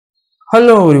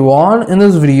Hello everyone, in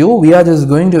this video we are just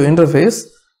going to interface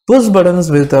push buttons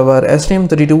with our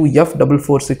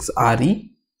STM32F446RE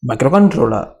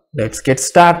microcontroller. Let's get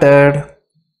started.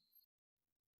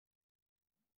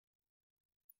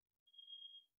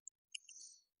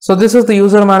 So this is the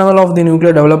user manual of the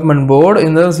nuclear development board.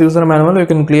 In this user manual you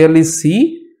can clearly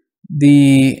see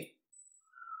the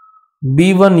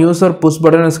B1 user push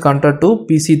button is connected to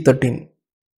PC13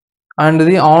 and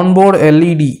the onboard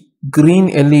LED, green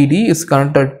LED, is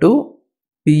connected to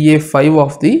PA5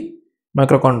 of the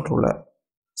microcontroller.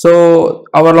 So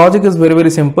our logic is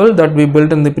very simple that we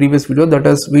built in the previous video. That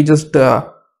is, we just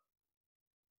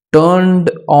turned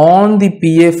on the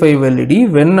PA5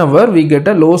 LED whenever we get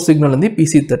a low signal in the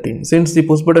PC13, since the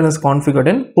push button is configured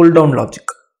in pull down logic,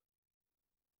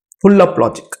 pull up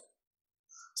logic.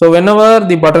 So whenever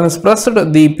the button is pressed,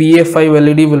 the PA5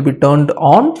 LED will be turned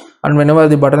on, and whenever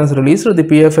the button is released, the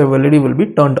PA5 LED will be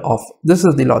turned off. This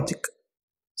is the logic.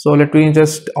 So let me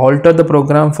just alter the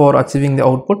program for achieving the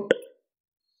output.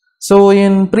 So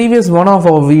in previous one of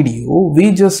our video,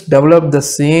 we just developed the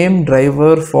same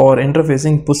driver for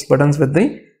interfacing push buttons with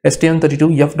the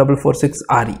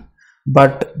STM32F446RE.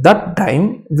 But that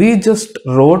time we just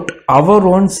wrote our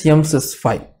own CMSys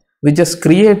file. We just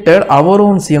created our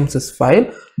own CMSys file,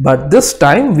 but this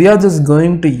time we are just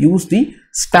going to use the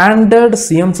standard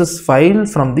CMSys file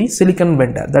from the silicon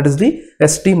vendor, that is the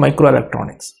ST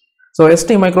Microelectronics. So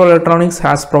ST Microelectronics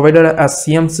has provided a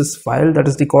CMSys file, that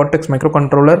is the Cortex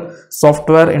microcontroller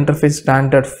software interface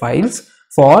standard files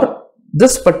for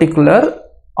this particular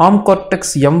ARM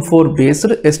Cortex M4 based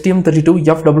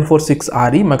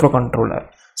STM32F446RE microcontroller.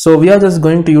 So we are just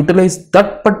going to utilize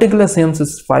that particular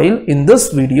CMSys file in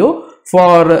this video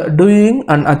for doing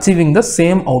and achieving the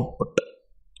same output.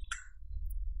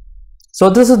 So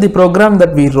this is the program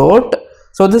that we wrote.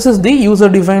 So this is the user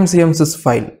defined CMSys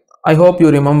file. I hope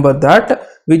you remember that.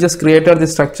 We just created the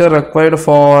structure required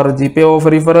for GPIO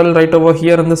peripheral right over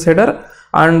here in this header,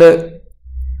 and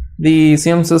the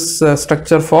CMSys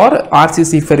structure for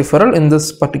RCC peripheral in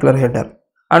this particular header,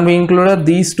 and we included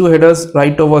these two headers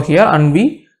right over here, and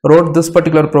we wrote this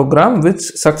particular program which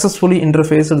successfully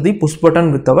interfaced the push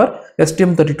button with our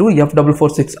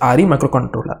STM32F446RE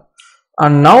microcontroller.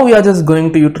 And now we are just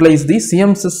going to utilize the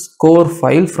CMSys core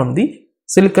file from the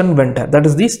silicon vendor, that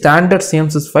is the standard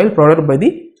CMSys file provided by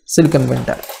the silicon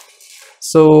vendor.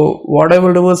 So what I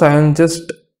will do is I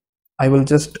will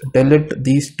just delete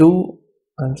these two.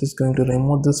 I'm just going to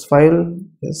remove this file.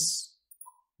 Yes,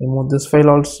 remove this file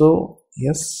also.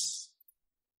 Yes,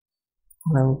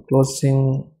 I'm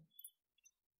closing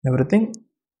everything,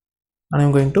 and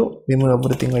I'm going to remove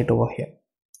everything right over here.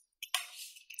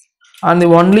 And the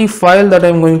only file that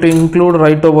I'm going to include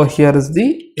right over here is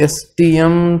the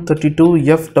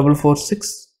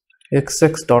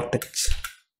STM32F446xx.h.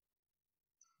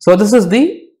 So this is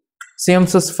the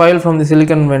CMSys file from the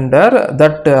silicon vendor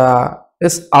that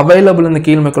is available in the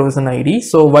Keil Microvision ID.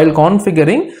 So while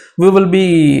configuring, we will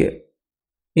be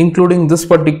including this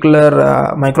particular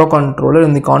microcontroller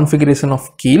in the configuration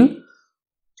of Keil.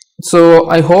 So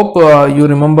I hope you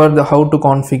remember how to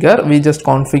configure. We just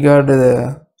configured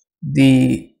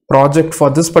the project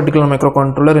for this particular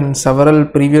microcontroller in several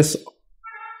previous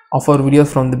of our videos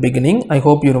from the beginning. I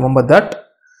hope you remember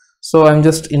that. So I'm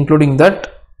just including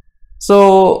that.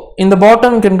 So in the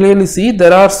bottom you can clearly see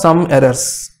there are some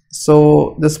errors.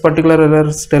 So this particular error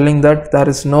is telling that there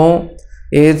is no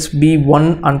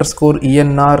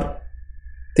HB1_ENR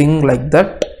thing like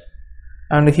that,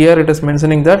 and here it is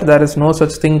mentioning that there is no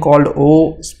such thing called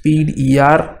O speed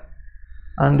ER,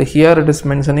 and here it is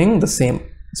mentioning the same.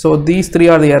 So these three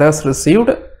are the errors received.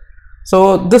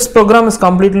 So this program is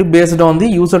completely based on the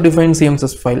user defined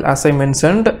CMSys file, as I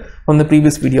mentioned from the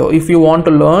previous video. If you want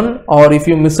to learn, or if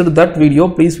you missed that video,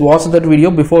 please watch that video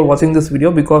before watching this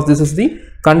video, because this is the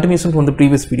continuation from the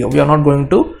previous video. We are not going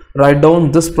to write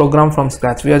down this program from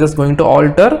scratch. We are just going to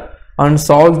alter and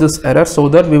solve this error so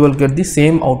that we will get the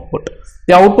same output.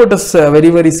 The output is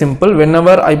very simple.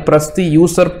 Whenever I press the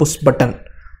user push button,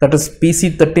 that is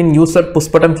PC13 user push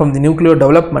button from the nuclear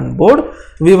development board,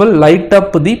 we will light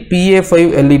up the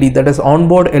PA5 LED, that is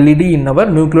onboard LED in our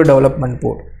nuclear development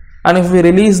board. And if we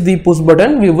release the push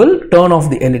button, we will turn off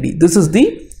the LED. This is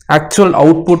the actual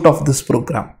output of this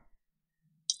program.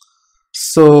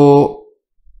 So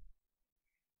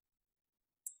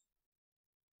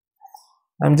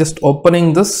I'm just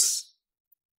opening this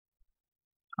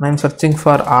and I'm searching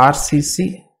for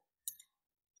RCC.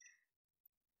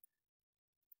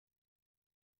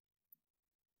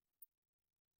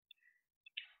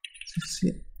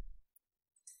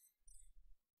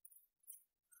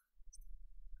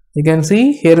 You can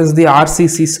see here is the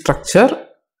RCC structure,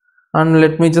 and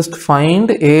let me just find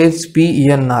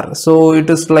AHP-ENR. So it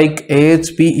is like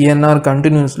AHP-ENR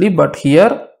continuously, but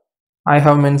here I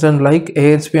have mentioned like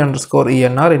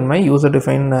AHP_ENR in my user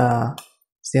defined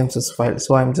CMSS file.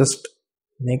 So I'm just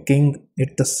making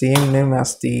it the same name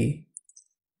as the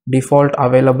default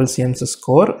available CMSS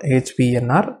core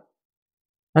AHP-ENR,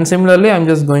 and similarly I'm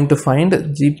just going to find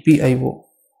GPIO.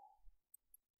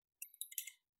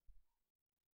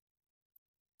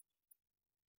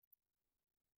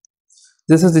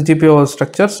 This is the GPIO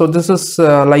structure. So this is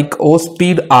like O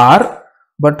speed R,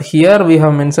 but here we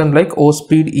have mentioned like O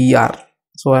speed ER.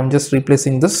 So I'm just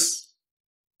replacing this.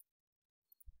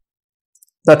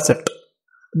 That's it.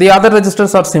 The other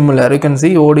registers are similar. You can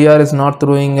see ODR is not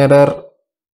throwing error,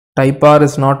 type R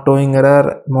is not throwing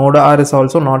error, mode R is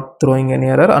also not throwing any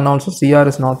error, and also CR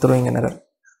is not throwing an error,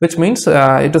 which means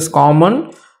it is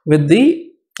common with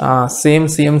the same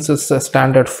CMSS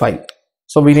standard file.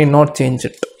 So we need not change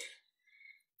it.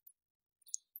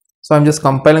 So I'm just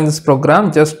compiling this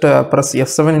program. Just press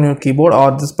F7 in your keyboard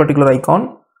or this particular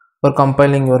icon for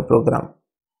compiling your program.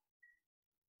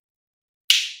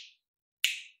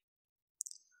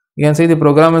 You can see the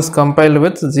program is compiled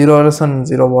with 0 errors and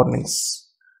 0 warnings.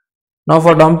 Now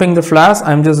for dumping the flash,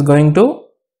 I'm just going to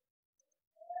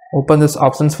open this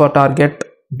options for target,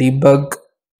 debug,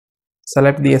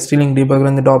 select the ST-Link debugger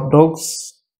in the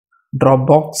Dropbox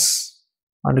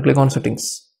and click on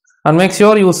settings. And make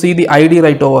sure you see the ID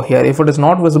right over here. If it is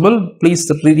not visible, please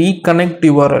reconnect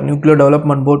your nuclear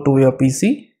development board to your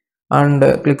PC and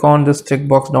click on this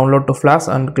checkbox download to flash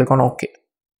and click on OK.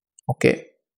 Okay.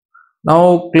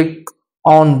 Now click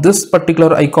on this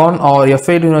particular icon or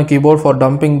F8 in your keyboard for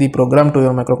dumping the program to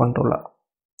your microcontroller.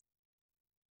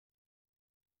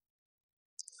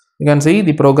 You can see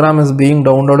the program is being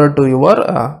downloaded to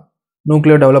your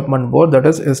nuclear development board, that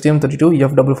is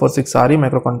STM32F446RE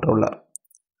microcontroller.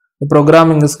 The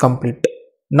programming is complete.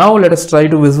 Now let us try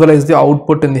to visualize the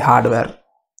output in the hardware.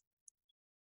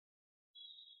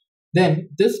 Then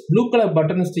this blue color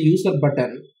button is the user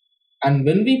button, and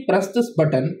when we press this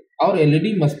button, our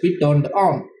LED must be turned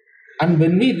on, and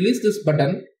when we release this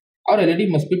button, our LED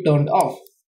must be turned off,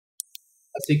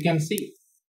 as you can see.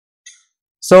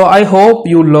 So I hope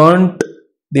you learned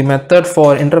the method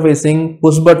for interfacing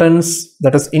push buttons,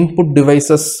 that is input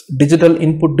devices, digital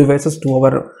input devices to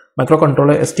our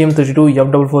microcontroller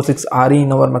STM32F446RE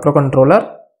in our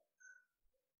microcontroller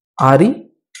RE.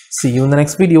 See you in the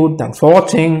next video. Thanks for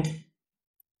watching.